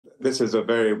This is a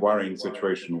very worrying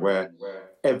situation where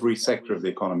every sector of the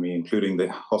economy, including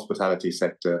the hospitality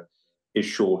sector, is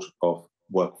short of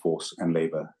workforce and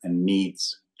labor and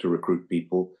needs to recruit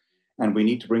people. And we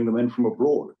need to bring them in from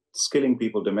abroad. Skilling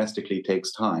people domestically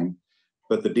takes time.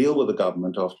 But the deal with the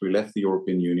government after we left the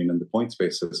European Union and the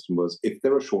points-based system was if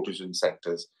there are shortages in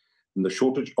sectors, then the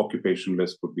shortage occupation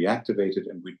list would be activated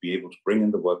and we'd be able to bring in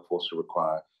the workforce we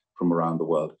require from around the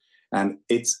world. And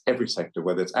it's every sector,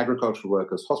 whether it's agricultural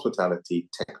workers, hospitality,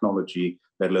 technology,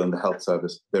 let alone the health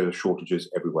service, there are shortages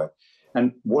everywhere.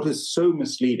 And what is so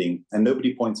misleading, and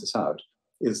nobody points this out,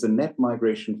 is the net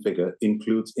migration figure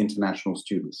includes international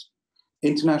students.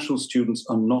 International students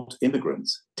are not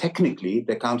immigrants. Technically,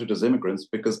 they're counted as immigrants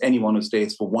because anyone who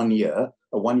stays for 1 year,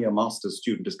 a one-year master's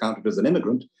student is counted as an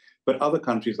immigrant, but other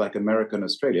countries like America and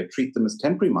Australia treat them as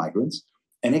temporary migrants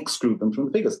and exclude them from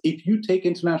the figures. If you take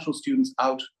international students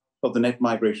out of the net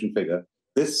migration figure,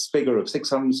 this figure of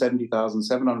 670,000,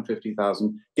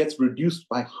 750,000 gets reduced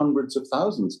by hundreds of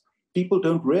thousands. People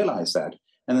don't realize that.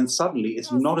 And then suddenly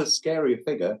it's not as scary a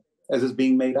figure as is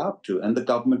being made out to. And the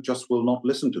government just will not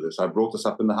listen to this. I brought this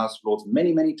up in the House of Lords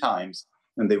many, many times,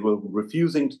 and they were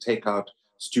refusing to take out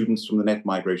students from the net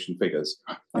migration figures.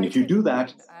 And if you do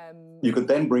that, you could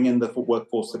then bring in the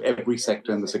workforce that every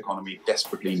sector in this economy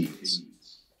desperately needs.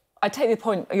 I take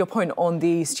your point on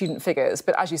the student figures,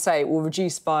 but as you say, it will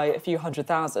reduce by a few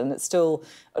 100,000. It's still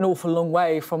an awful long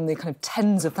way from the kind of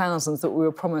tens of thousands that we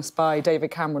were promised by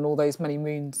David Cameron all those many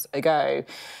moons ago.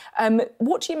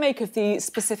 What do you make of the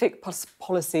specific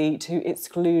policy to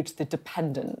exclude the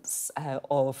dependents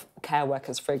of care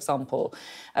workers, for example?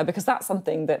 Because that's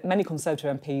something that many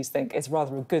Conservative MPs think is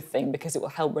rather a good thing because it will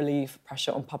help relieve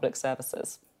pressure on public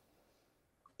services.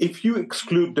 If you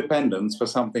exclude dependents for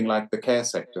something like the care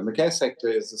sector, and the care sector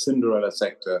is the Cinderella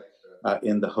sector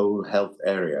in the whole health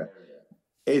area,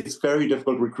 it's very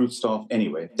difficult to recruit staff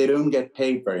anyway. They don't get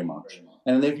paid very much.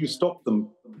 And if you stop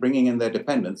them bringing in their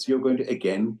dependents, you're going to,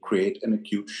 again, create an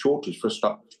acute shortage for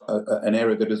an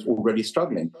area that is already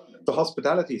struggling. The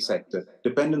hospitality sector,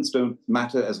 dependents don't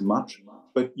matter as much,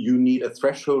 but you need a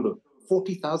threshold of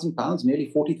 £40,000,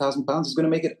 nearly £40,000 is going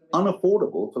to make it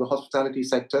unaffordable for the hospitality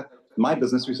sector. My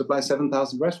business, we supply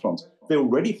 7,000 restaurants. They're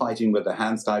already fighting with their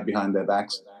hands tied behind their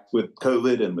backs with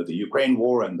COVID and with the Ukraine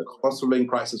war and the cost of living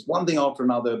crisis, one thing after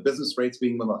another, business rates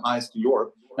being one of the highest in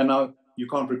Europe, and now you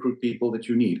can't recruit people that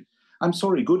you need. I'm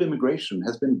sorry, good immigration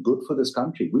has been good for this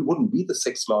country. We wouldn't be the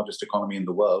 6th largest economy in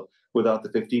the world without the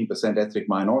 15% ethnic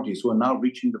minorities who are now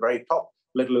reaching the very top,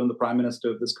 let alone the Prime Minister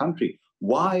of this country.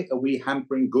 Why are we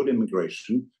hampering good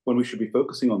immigration when we should be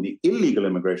focusing on the illegal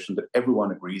immigration that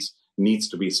everyone agrees needs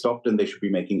to be stopped, and they should be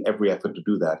making every effort to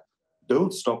do that?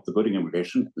 Don't stop the good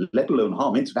immigration, let alone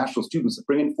harm international students that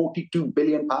bring in £42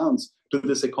 billion to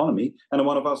this economy and are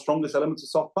one of our strongest elements of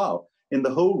soft power. In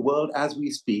the whole world as we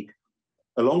speak,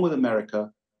 along with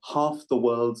America, half the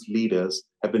world's leaders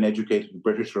have been educated in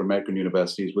British or American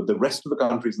universities, with the rest of the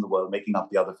countries in the world making up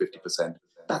the other 50%.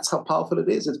 That's how powerful it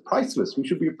is. It's priceless. We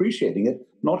should be appreciating it,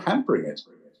 not hampering it.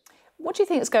 What do you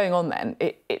think is going on then,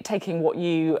 taking what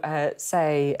you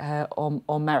say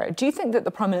on merit? Do you think that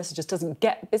the Prime Minister just doesn't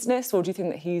get business, or do you think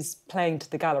that he's playing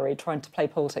to the gallery, trying to play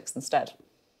politics instead?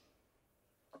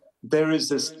 There is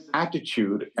this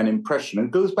attitude and impression, and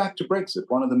it goes back to Brexit.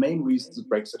 One of the main reasons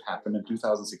Brexit happened in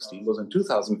 2016 was in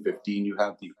 2015 you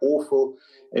have the awful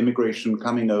immigration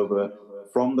coming over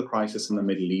from the crisis in the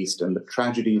Middle East and the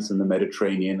tragedies in the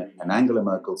Mediterranean, and Angela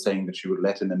Merkel saying that she would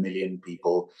let in 1 million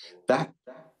people. That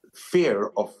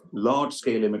fear of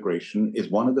large-scale immigration is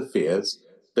one of the fears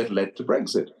that led to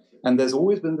Brexit. And there's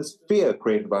always been this fear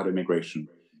created about immigration.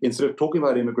 Instead of talking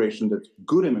about immigration that's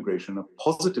good immigration, a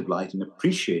positive light, and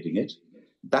appreciating it,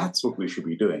 that's what we should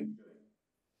be doing.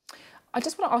 I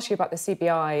just want to ask you about the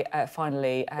CBI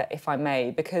finally, if I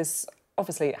may, because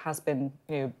obviously it has been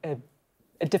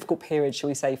a difficult period, shall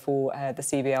we say, for the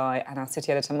CBI, and our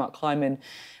city editor, Mark Kleiman,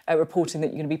 reporting that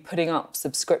you're going to be putting up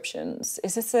subscriptions.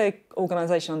 Is this an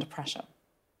organisation under pressure?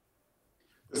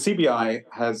 The CBI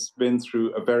has been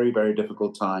through a very, very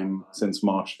difficult time since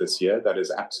March this year. That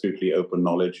is absolutely open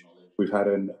knowledge. We've had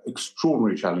an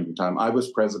extraordinarily challenging time. I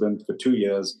was president for 2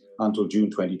 years until June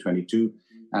 2022.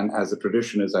 And as the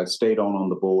tradition is, I've stayed on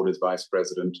the board as vice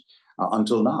president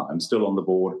until now. I'm still on the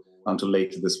board until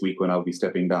later this week when I'll be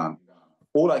stepping down.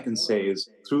 All I can say is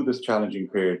through this challenging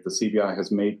period, the CBI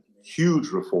has made huge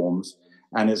reforms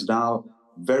and is now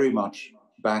very much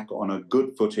back on a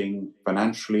good footing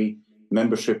financially.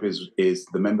 Membership is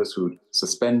the members who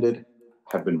suspended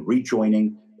have been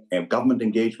rejoining. Government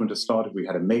engagement has started. We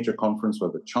had a major conference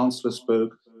where the Chancellor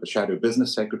spoke, the Shadow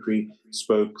Business Secretary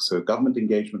spoke. So government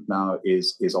engagement now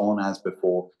is on as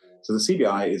before. So the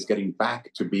CBI is getting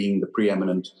back to being the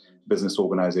preeminent business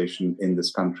organization in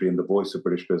this country and the voice of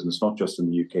British business, not just in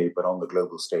the UK, but on the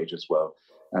global stage as well.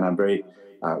 And I'm very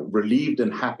relieved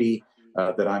and happy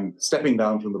that I'm stepping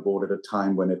down from the board at a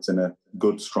time when it's in a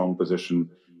good, strong position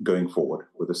going forward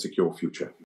with a secure future.